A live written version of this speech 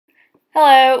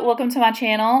Hello, welcome to my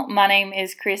channel. My name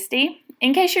is Christy.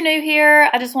 In case you're new here,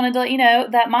 I just wanted to let you know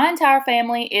that my entire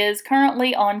family is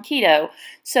currently on keto.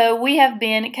 So we have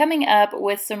been coming up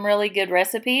with some really good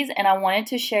recipes and I wanted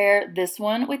to share this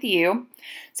one with you.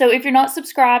 So if you're not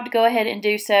subscribed, go ahead and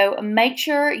do so. Make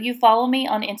sure you follow me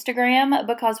on Instagram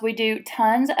because we do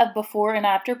tons of before and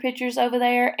after pictures over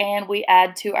there and we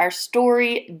add to our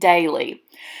story daily.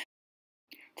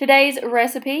 Today's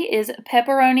recipe is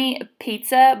pepperoni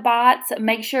pizza bites.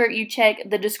 Make sure you check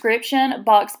the description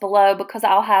box below because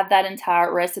I'll have that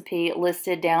entire recipe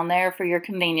listed down there for your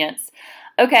convenience.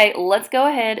 Okay, let's go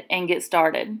ahead and get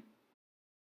started.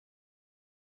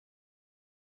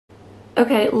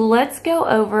 Okay, let's go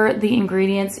over the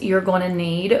ingredients you're going to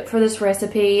need for this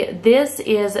recipe. This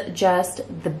is just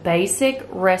the basic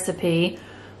recipe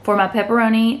for my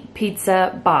pepperoni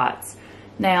pizza bites.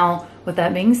 Now, with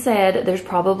that being said, there's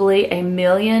probably a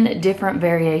million different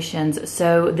variations,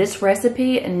 so this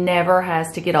recipe never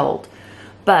has to get old.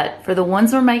 But for the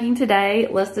ones we're making today,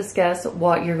 let's discuss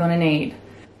what you're going to need.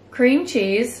 Cream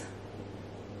cheese,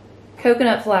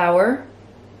 coconut flour,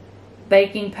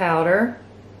 baking powder,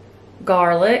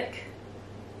 garlic,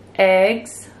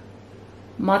 eggs,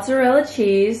 mozzarella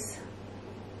cheese,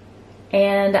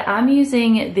 and I'm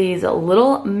using these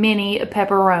little mini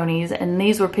pepperonis, and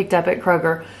these were picked up at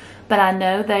Kroger, but I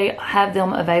know they have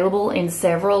them available in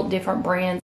several different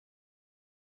brands.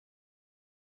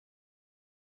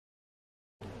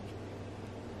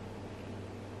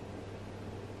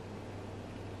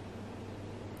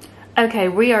 Okay,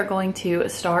 we are going to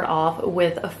start off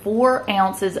with 4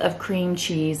 ounces of cream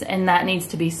cheese, and that needs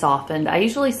to be softened. I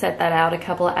usually set that out a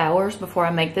couple of hours before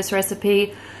I make this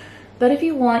recipe. But if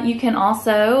you want, you can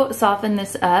also soften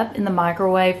this up in the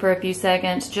microwave for a few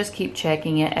seconds. Just keep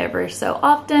checking it every so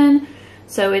often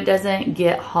so it doesn't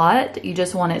get hot. You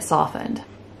just want it softened.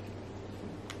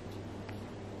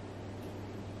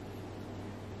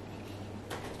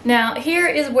 Now, here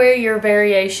is where your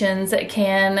variations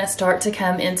can start to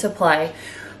come into play.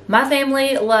 My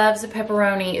family loves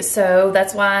pepperoni, so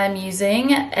that's why I'm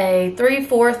using a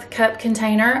 3/4 cup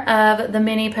container of the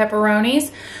mini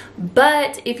pepperonis.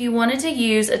 But if you wanted to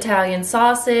use Italian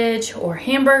sausage or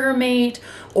hamburger meat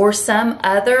or some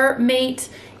other meat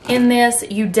in this,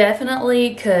 you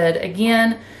definitely could.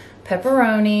 Again,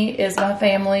 pepperoni is my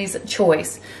family's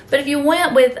choice. But if you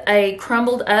went with a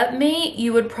crumbled up meat,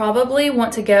 you would probably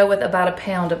want to go with about 1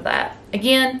 pound of that.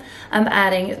 Again, I'm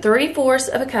adding 3/4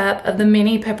 of a cup of the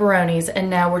mini pepperonis, and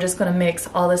now we're just going to mix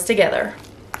all this together.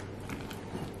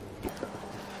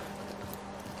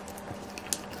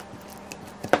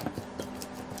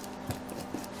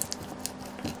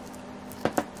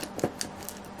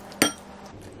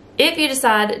 If you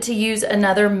decide to use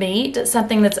another meat,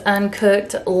 something that's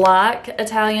uncooked like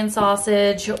Italian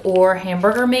sausage or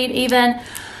hamburger meat even,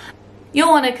 you'll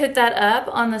want to cook that up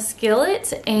on the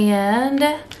skillet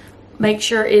and make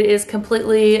sure it is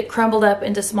completely crumbled up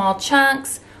into small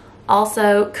chunks,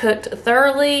 also cooked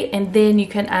thoroughly, and then you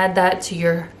can add that to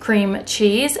your cream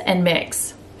cheese and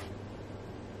mix.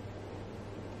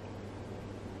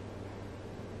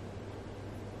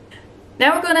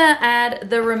 Now we're going to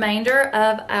add the remainder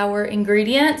of our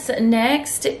ingredients.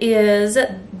 Next is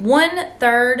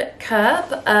 1/3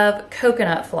 cup of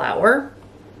coconut flour.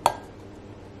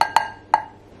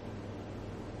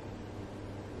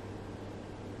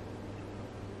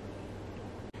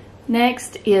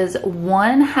 Next is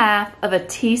 1/2 of a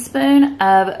teaspoon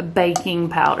of baking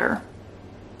powder.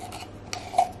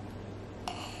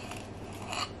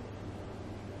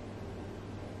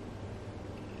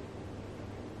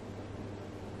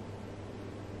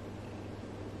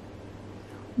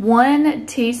 One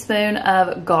teaspoon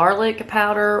of garlic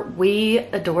powder. We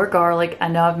adore garlic. I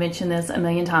know I've mentioned this a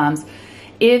million times.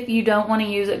 If you don't want to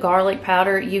use garlic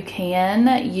powder, you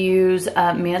can use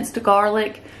minced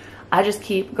garlic. I just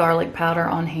keep garlic powder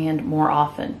on hand more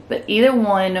often, but either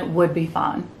one would be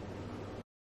fine.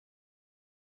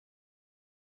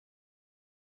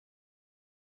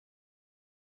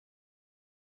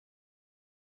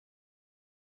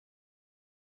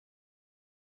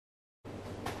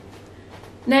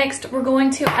 Next, we're going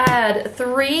to add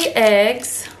 3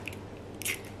 eggs.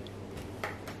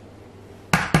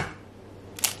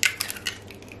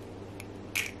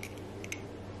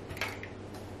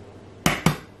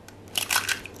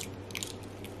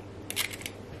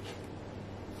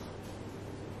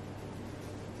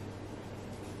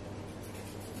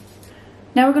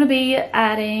 Now we're going to be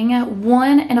adding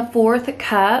 1 1/4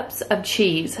 cups of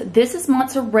cheese. This is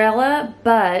mozzarella,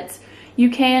 but you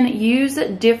can use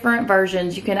different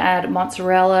versions. You can add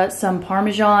mozzarella, some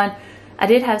Parmesan. I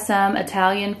did have some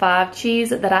Italian 5 cheese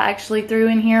that I actually threw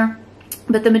in here.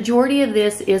 but the majority of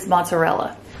this is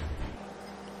mozzarella.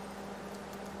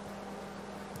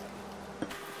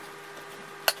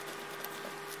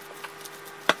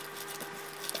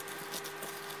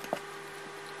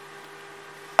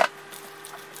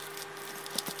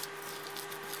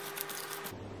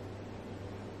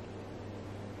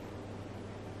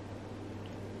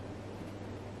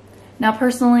 Now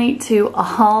personally, to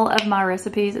all of my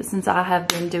recipes, since I have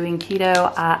been doing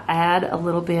keto, I add a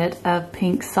little bit of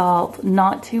pink salt,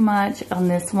 not too much on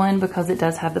this one because it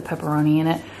does have the pepperoni in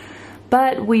it.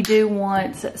 But we do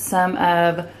want some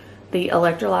of the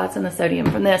electrolytes and the sodium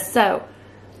from this. So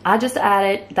I just add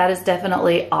it. That is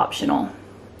definitely optional.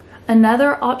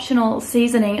 Another optional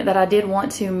seasoning that I did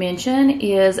want to mention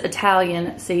is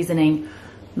Italian seasoning.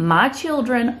 My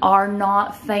children are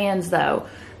not fans though,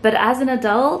 but as an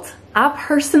adult, I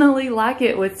personally like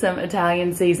it with some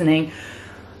Italian seasoning.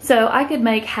 So I could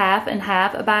make half and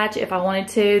half a batch if I wanted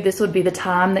to. This would be the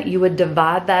time that you would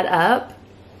divide that up.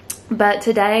 But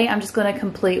today I'm just going to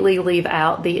completely leave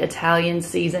out the Italian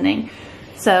seasoning.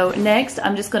 So next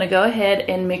I'm just going to go ahead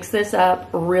and mix this up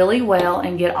really well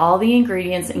and get all the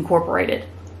ingredients incorporated.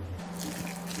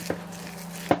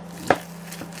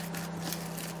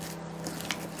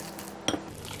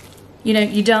 You know,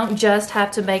 you don't just have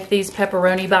to make these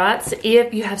pepperoni bites.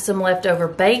 If you have some leftover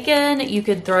bacon, you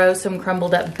could throw some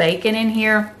crumbled up bacon in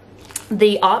here.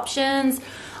 The options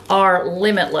are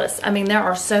limitless. I mean, there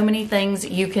are so many things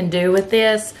you can do with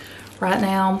this. Right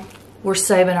now, we're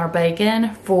saving our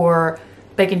bacon for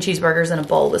bacon cheeseburgers in a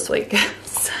bowl this week.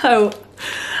 So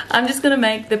I'm just gonna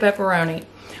make the pepperoni.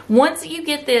 Once you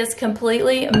get this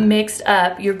completely mixed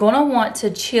up, you're gonna want to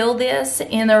chill this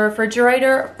in the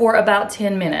refrigerator for about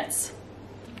 10 minutes.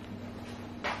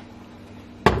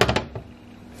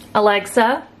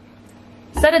 Alexa,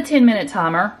 set a 10-minute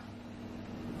timer.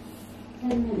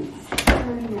 10 minutes,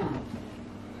 starting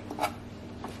now.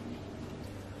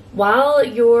 While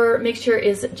your mixture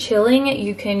is chilling,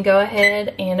 you can go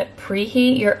ahead and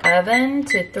preheat your oven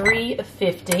to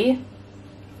 350.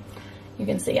 You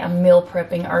can see I'm meal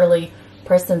prepping early.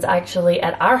 Preston's actually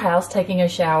at our house taking a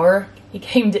shower. He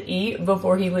came to eat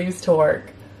before he leaves to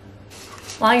work.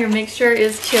 While your mixture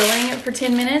is chilling for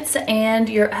 10 minutes and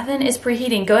your oven is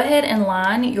preheating, go ahead and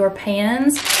line your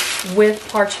pans with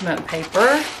parchment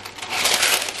paper.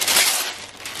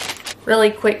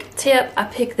 Really quick tip, I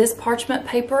pick this parchment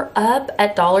paper up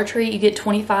at Dollar Tree. You get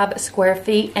 25 square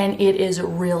feet and it is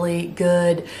really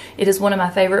good. It is one of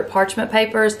my favorite parchment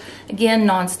papers. Again,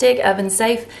 non-stick, oven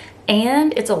safe,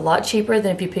 and it's a lot cheaper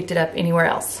than if you picked it up anywhere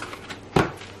else.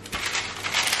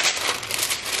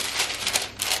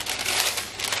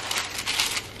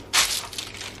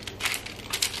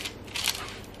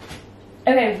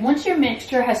 Okay, once your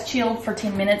mixture has chilled for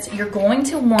 10 minutes, you're going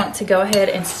to want to go ahead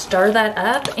and stir that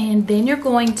up, and then you're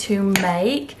going to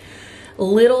make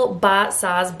little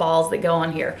bite-sized balls that go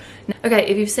on here. Okay,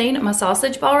 if you've seen my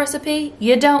sausage ball recipe,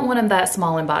 you don't want them that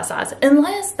small and bite-sized,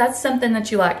 unless that's something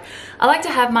that you like. I like to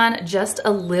have mine just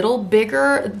a little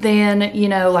bigger than, you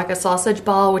know, like a sausage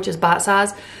ball, which is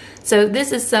bite-sized. So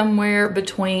this is somewhere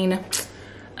between,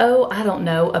 oh, I don't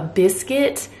know, a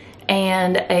biscuit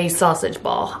and a sausage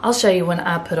ball. I'll show you when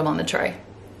I put them on the tray.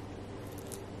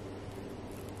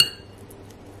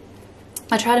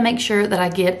 I try to make sure that I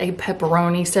get a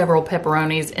pepperoni, several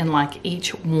pepperonis in like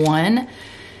each one,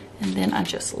 and then I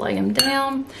just lay them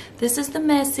down. This is the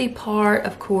messy part,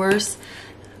 of course,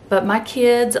 but my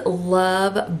kids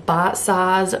love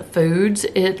bite-sized foods.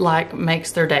 It like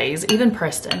makes their days. Even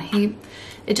Preston,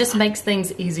 it just makes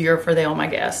things easier for them, I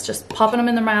guess. Just popping them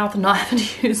in their mouth and not having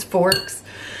to use forks.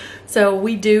 So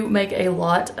we do make a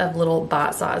lot of little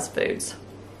bite-sized foods.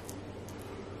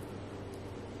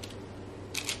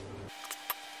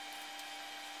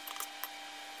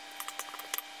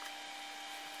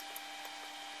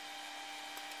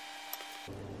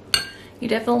 You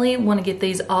definitely want to get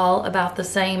these all about the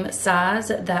same size.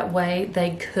 That way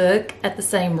they cook at the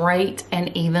same rate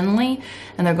and evenly,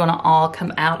 and they're going to all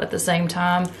come out at the same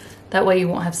time. That way you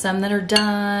won't have some that are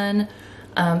done,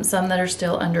 some that are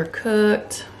still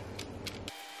undercooked.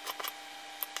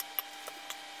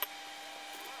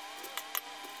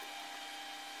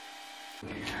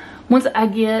 Once I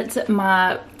get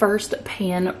my first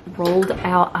pan rolled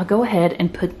out, I go ahead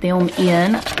and put them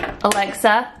in.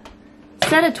 Alexa,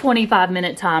 set a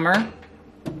 25-minute timer.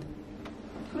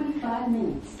 25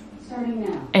 minutes, starting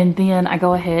now. And then I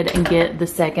go ahead and get the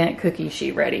second cookie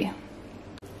sheet ready.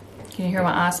 Can you hear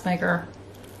my ice maker?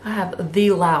 I have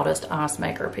the loudest ice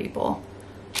maker, people.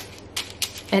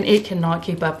 And it cannot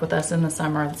keep up with us in the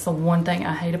summer. That's the one thing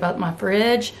I hate about my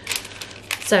fridge.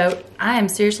 So I am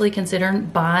seriously considering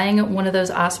buying one of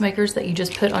those ice makers that you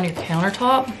just put on your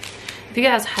countertop. If you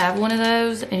guys have one of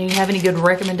those and you have any good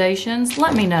recommendations,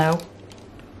 let me know.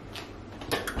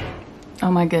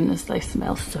 Oh my goodness, they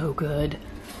smell so good.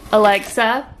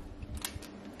 Alexa,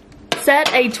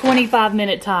 set a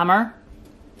 25-minute timer.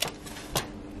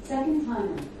 Second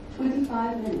timer,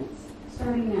 25 minutes,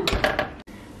 starting now.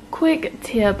 Quick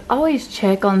tip, always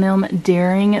check on them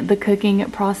during the cooking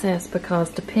process because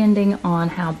depending on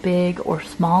how big or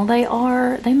small they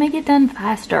are, they may get done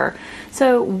faster.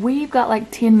 So we've got like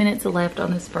 10 minutes left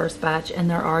on this first batch and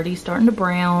they're already starting to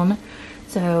brown.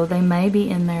 So they may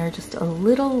be in there just a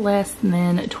little less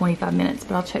than 25 minutes,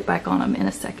 but I'll check back on them in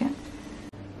a second.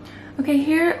 Okay,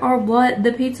 here are what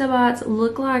the pizza bites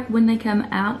look like when they come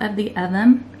out of the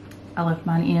oven. I left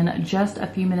mine in just a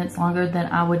few minutes longer than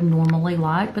I would normally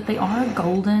like, but they are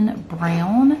golden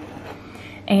brown.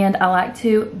 And I like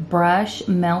to brush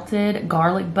melted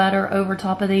garlic butter over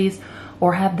top of these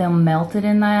or have them melted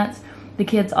in that. The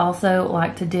kids also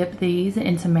like to dip these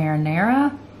into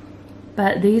marinara,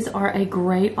 but these are a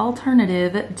great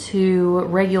alternative to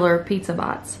regular pizza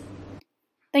bites.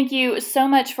 Thank you so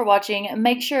much for watching.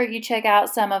 Make sure you check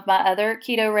out some of my other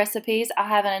keto recipes. I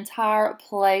have an entire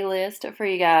playlist for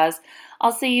you guys.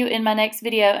 I'll see you in my next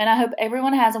video, and I hope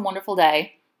everyone has a wonderful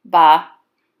day. Bye.